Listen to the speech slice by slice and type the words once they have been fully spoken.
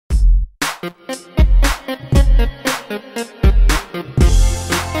Hey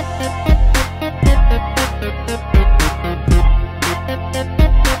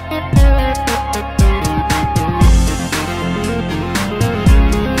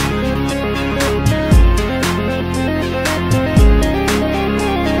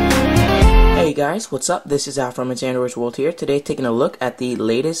guys, what's up? This is Al from It's Android's World here. Today taking a look at the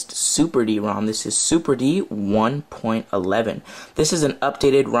latest SuperD ROM. This is SuperD1.11. This is an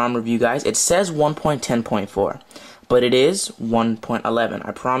updated ROM review, guys. It says 1.10.4, but it is 1.11.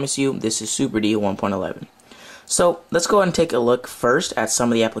 I promise you, this is SuperD 1.11. So let's go ahead and take a look first at some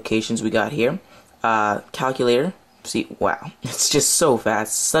of the applications we got here. Calculator. See, wow, it's just so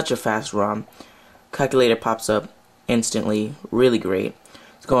fast. Such a fast ROM. Calculator pops up instantly. Really great.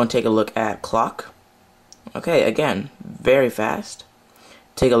 Let's go and take a look at clock. Okay, again, very fast.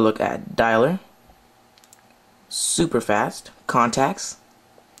 Take a look at dialer. Super fast. Contacts.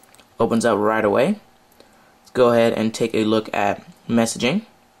 Opens up right away. Let's go ahead and take a look at messaging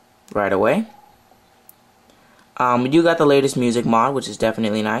right away. We do got the latest music mod, which is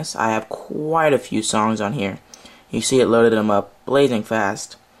definitely nice. I have quite a few songs on here. You see it loaded them up blazing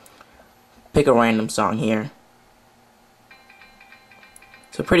fast. Pick a random song here.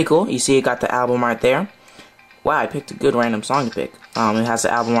 So pretty cool. You see it got the album right there. Wow, I picked a good random song to pick. It has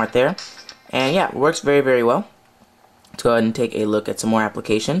the album right there. And yeah, it works very, very well. Let's go ahead and take a look at some more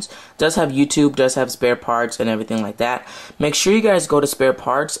applications. Does have YouTube, does have spare parts and everything like that. Make sure you guys go to spare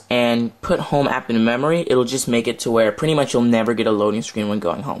parts and put home app in memory. It'll just make it to where pretty much you'll never get a loading screen when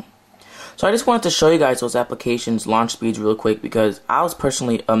going home. So I just wanted to show you guys those applications launch speeds real quick because I was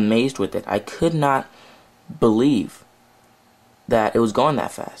personally amazed with it. I could not believe that it was going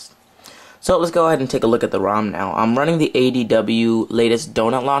that fast. So let's go ahead and take a look at the ROM now. I'm running the ADW latest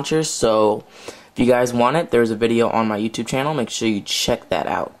donut launcher, so if you guys want it, there's a video on my YouTube channel. Make sure you check that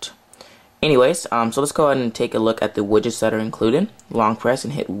out. Anyways, so let's go ahead and take a look at the widgets that are included. Long press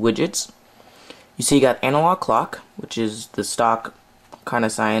and hit widgets. You see you got analog clock, which is the stock kind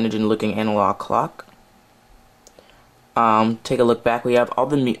of cyanogen looking analog clock. Take a look back. We have all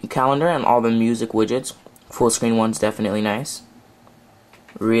the calendar and all the music widgets. Full screen one's definitely nice.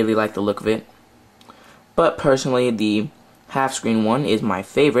 Really like the look of it. But personally, the half screen one is my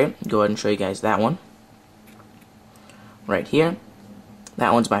favorite. Go ahead and show you guys that one. Right here.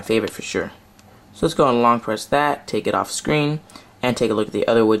 That one's my favorite for sure. So let's go and long press that, take it off screen, and take a look at the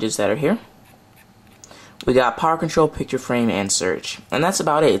other widgets that are here. We got power control, picture frame, and search. And that's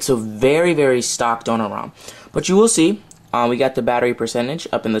about it. It's a very, very stock donut ROM. But you will see, we got the battery percentage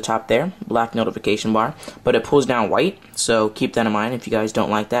up in the top there, black notification bar, but it pulls down white, so keep that in mind if you guys don't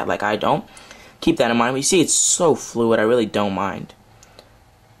like that, like I don't. Keep that in mind. You see it's so fluid, I really don't mind.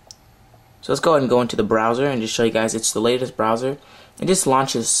 So let's go ahead and go into the browser and just show you guys it's the latest browser. It just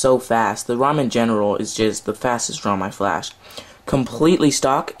launches so fast. The ROM in general is just the fastest ROM I flashed. Completely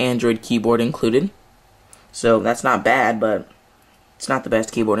stock Android keyboard included. So that's not bad, but it's not the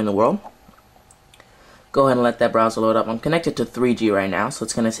best keyboard in the world. Go ahead and let that browser load up. I'm connected to 3G right now, so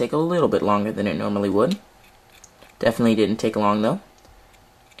it's going to take a little bit longer than it normally would. Definitely didn't take long though.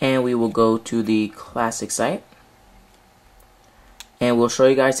 And we will go to the classic site. And we'll show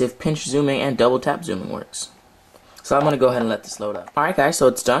you guys if pinch zooming and double tap zooming works. So I'm going to go ahead and let this load up. Alright guys, so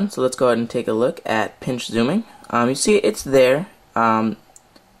it's done. So let's go ahead and take a look at pinch zooming. You see it's there.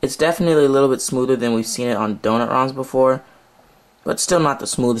 It's definitely a little bit smoother than we've seen it on donut ROMs before. But still not the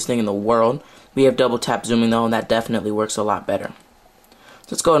smoothest thing in the world. We have double tap zooming though, and that definitely works a lot better. So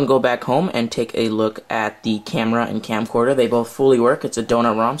let's go ahead and go back home and take a look at the camera and camcorder. They both fully work. It's a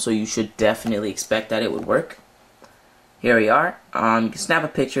donut ROM, so you should definitely expect that it would work. Here we are. You can snap a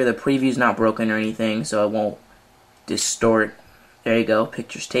picture. The preview's not broken or anything, so it won't distort. There you go.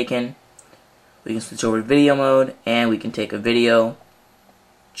 Picture's taken. We can switch over to video mode, and we can take a video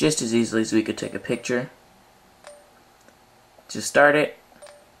just as easily as we could take a picture. Just start it,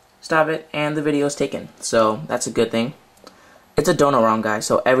 stop it, and the video is taken. So that's a good thing. It's a donut ROM, guys,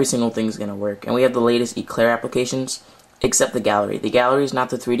 so every single thing is going to work. And we have the latest Eclair applications, except the gallery. The gallery is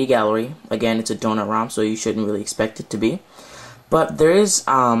not the 3D gallery. Again, it's a donut ROM, so you shouldn't really expect it to be. But there is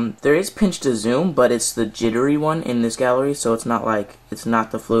pinch to zoom, but it's the jittery one in this gallery, so it's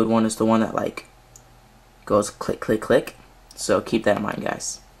not the fluid one. It's the one that like goes click, click, click. So keep that in mind,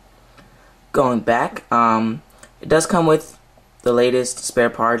 guys. Going back, it does come with the latest spare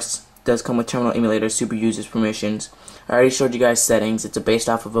parts. It does come with terminal emulator, super users permissions. I already showed you guys settings. It's based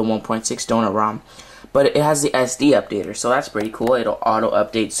off of a 1.6 donut ROM, but it has the SD updater, so that's pretty cool. It'll auto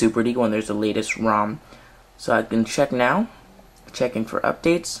update SuperD when there's the latest ROM. So I can check now. Checking for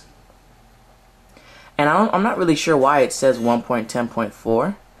updates. And I'm not really sure why it says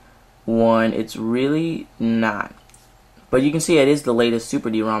 1.10.4. one, it's really not. But you can see it is the latest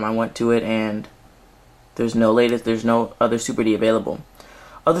SuperD ROM. I went to it and there's no other SuperD available.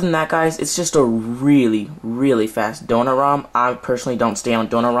 Other than that, guys, it's just a really, really fast donut ROM. I personally don't stay on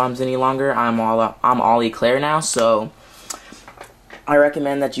donut ROMs any longer. I'm all Eclair now, so I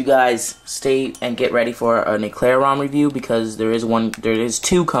recommend that you guys stay and get ready for an Eclair ROM review, because there is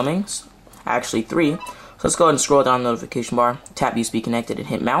two coming, actually 3. So let's go ahead and scroll down the notification bar, tap USB connected, and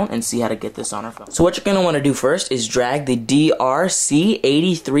hit mount, and see how to get this on our phone. So what you're going to want to do first is drag the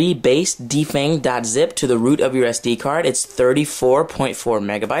DRC83 base defang.zip to the root of your SD card. It's 34.4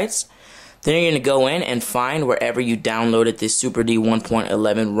 megabytes. Then you're going to go in and find wherever you downloaded this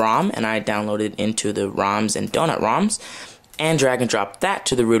SuperD1.11 ROM, and I downloaded into the ROMs and donut ROMs, and drag and drop that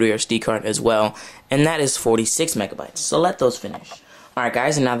to the root of your SD card as well, and that is 46 megabytes. So let those finish. Alright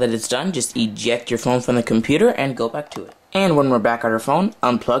guys, and now that it's done, just eject your phone from the computer and go back to it. And when we're back at our phone,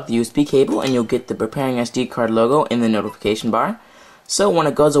 unplug the USB cable and you'll get the preparing SD card logo in the notification bar. So when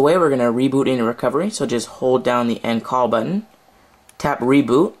it goes away, we're going to reboot in recovery, so just hold down the end call button, tap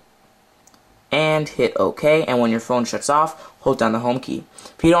reboot, and hit OK, and when your phone shuts off, hold down the home key.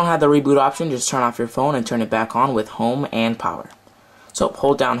 If you don't have the reboot option, just turn off your phone and turn it back on with home and power. So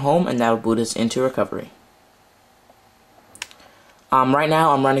hold down home and that'll boot us into recovery. Right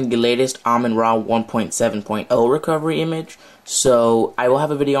now I'm running the latest Amun-Ra 1.7.0 recovery image, so I will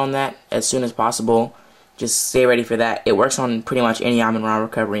have a video on that as soon as possible. Just stay ready for that. It works on pretty much any Amun-Ra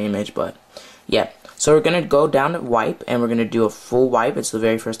recovery image, but yeah. So we're going to go down to wipe, and we're going to do a full wipe. It's the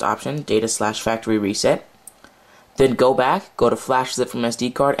very first option, data/factory reset. Then go back, go to flash zip from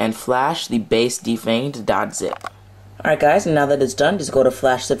SD card, and flash the base defanged.zip. Alright guys, and now that it's done, just go to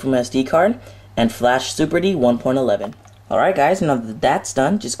flash zip from SD card, and flash SuperD 1.11. Alright guys, now that that's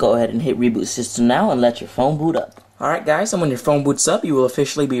done, just go ahead and hit Reboot System Now and let your phone boot up. Alright guys, and when your phone boots up, you will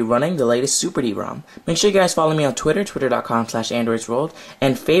officially be running the latest SuperD ROM. Make sure you guys follow me on Twitter, twitter.com/AndroidsWorld,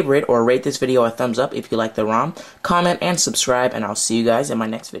 and favorite or rate this video a thumbs up if you like the ROM, comment and subscribe, and I'll see you guys in my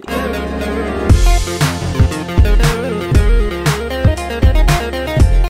next video.